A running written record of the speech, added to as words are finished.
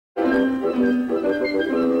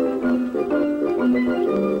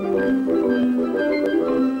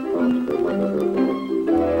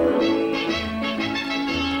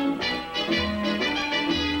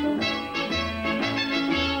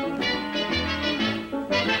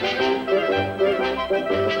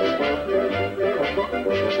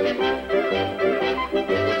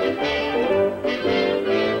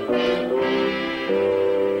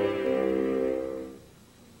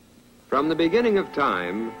From the beginning of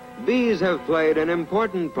time, bees have played an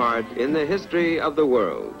important part in the history of the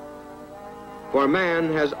world. For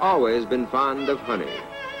man has always been fond of honey.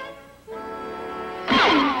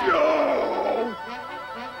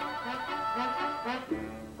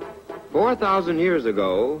 4,000 years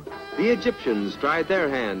ago, the Egyptians tried their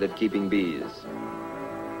hand at keeping bees.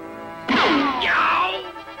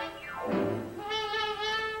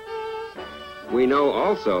 We know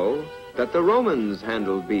also that the Romans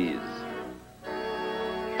handled bees.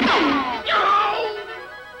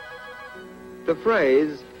 The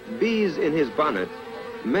phrase, bees in his bonnet,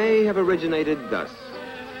 may have originated thus.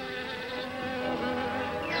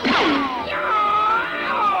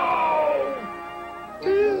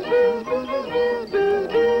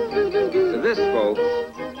 This, folks,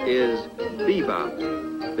 is bebop,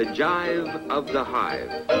 the jive of the hive.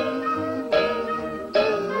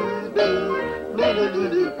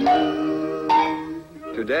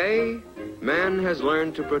 Today, man has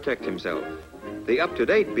learned to protect himself. The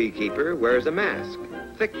up-to-date beekeeper wears a mask,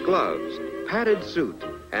 thick gloves, padded suit,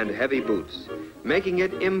 and heavy boots, making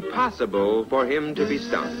it impossible for him to be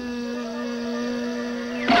stung.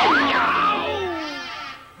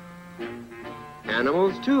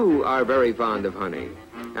 Animals, too, are very fond of honey,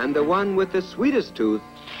 and the one with the sweetest tooth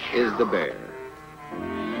is the bear.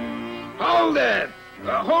 Hold it!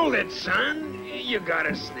 Hold it, son. You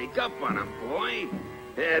gotta sneak up on him, boy.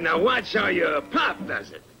 Now watch how your pop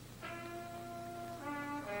does it.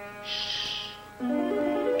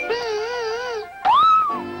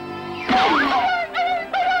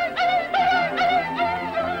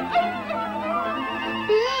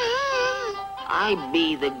 I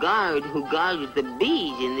be the guard who guards the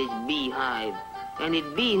bees in this beehive. And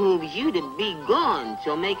it behooves you to be gone,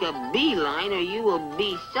 so make a beeline or you will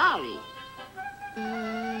be sorry.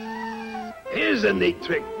 Here's a neat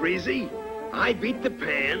trick, Breezy. I beat the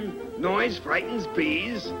pan, noise frightens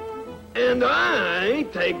bees, and I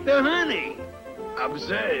take the honey.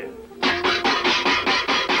 Observe.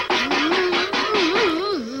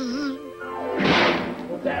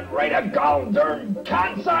 That rate of gold, darn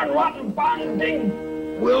concern, rotten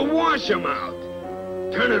bonding. We'll wash 'em out.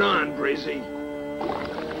 Turn it on, Breezy.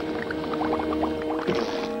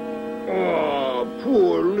 Oh,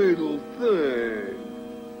 poor little thing.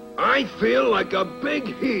 I feel like a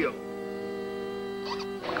big heel.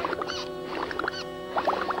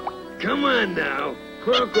 Come on now,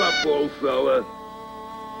 perk up, old fella.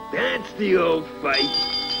 That's the old fight.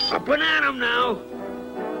 Up and at 'em now.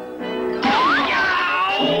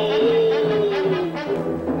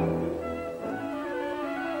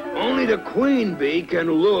 Only the queen bee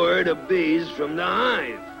can lure the bees from the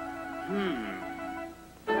hive.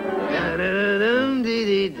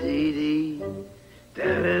 Da-da-da-dum-dee-dee-dee-dee.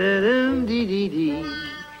 Da-da-da-dum-dee-dee-dee.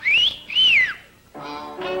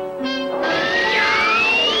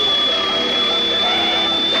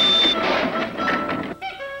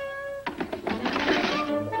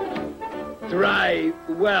 Dry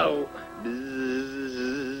well.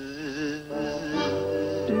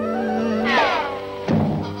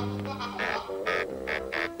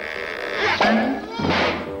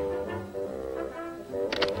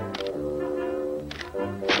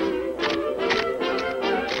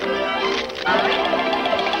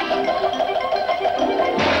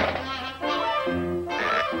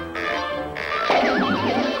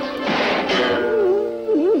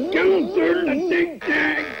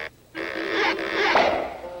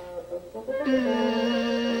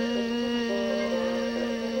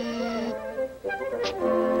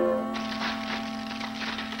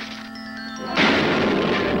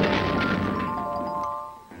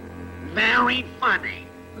 Very funny.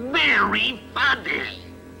 Very funny.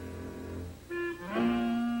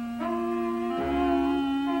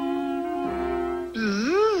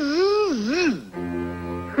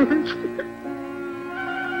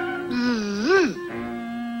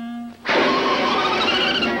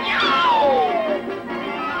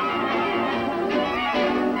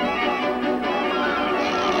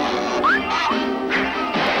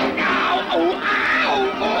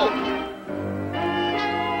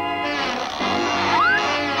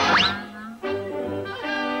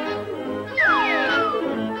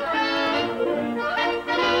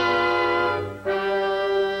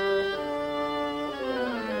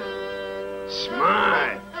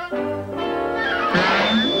 Smart.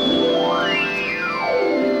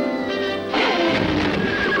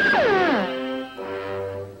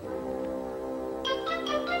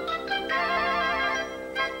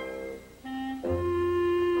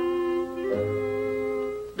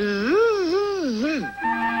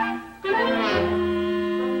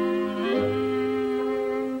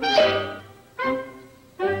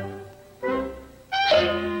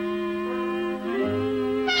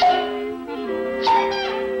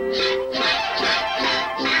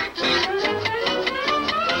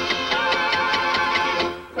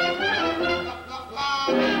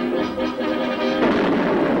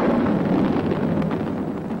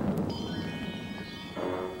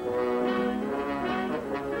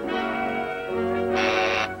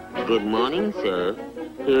 Good morning, sir.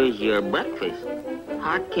 Here's your breakfast.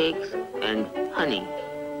 Hot cakes and honey.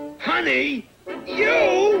 Honey?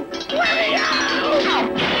 You? Let me out!